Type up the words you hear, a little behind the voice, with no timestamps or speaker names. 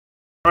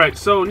Alright,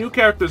 so new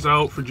characters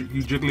out for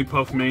you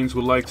Jigglypuff mains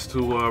who likes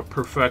to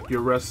perfect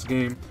your rest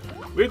game.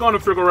 We're going to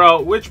figure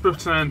out which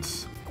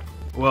percent,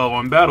 well,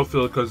 on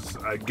Battlefield, because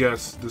I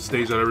guess the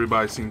stage that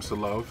everybody seems to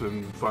love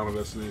in Final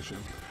Destination.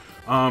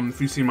 If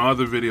you see my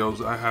other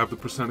videos, I have the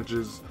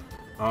percentages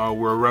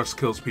where refs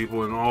kills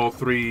people in all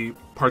three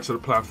parts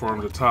of the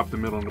platform, the top, the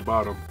middle, and the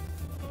bottom.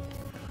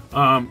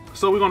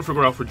 So we're going to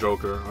figure out for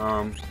Joker.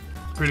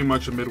 Pretty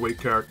much a midweight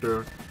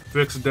character.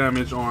 Fixed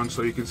damage on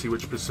so you can see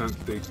which percent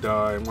they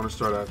die. I'm going to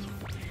start at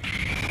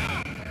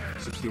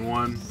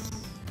 61.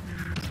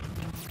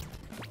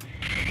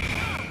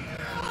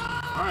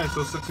 Alright,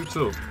 so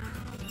 62.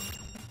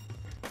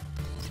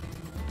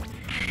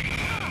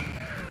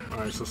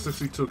 Alright, so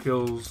 62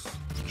 kills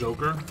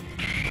Joker.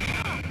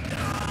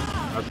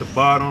 At the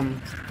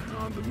bottom,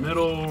 the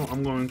middle,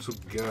 I'm going to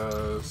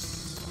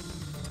guess.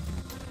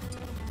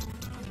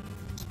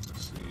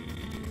 Let's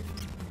see,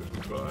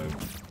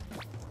 55.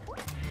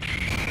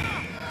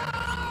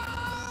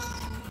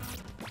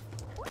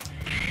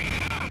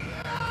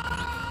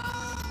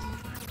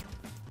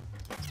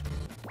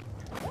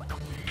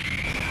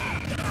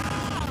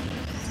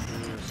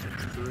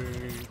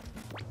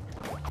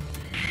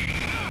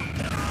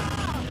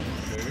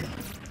 Okay.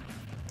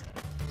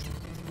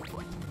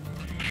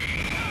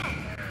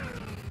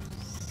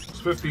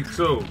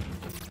 52.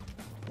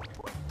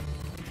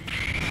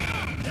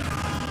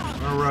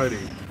 Alrighty.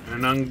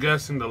 And I'm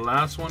guessing the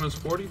last one is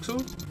 42?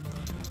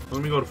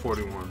 Let me go to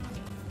 41.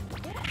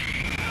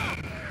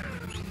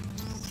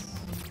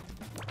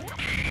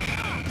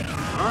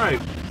 Alright.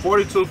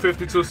 42,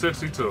 52,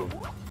 62.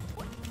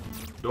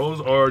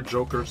 Those are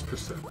Joker's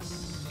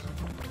percents.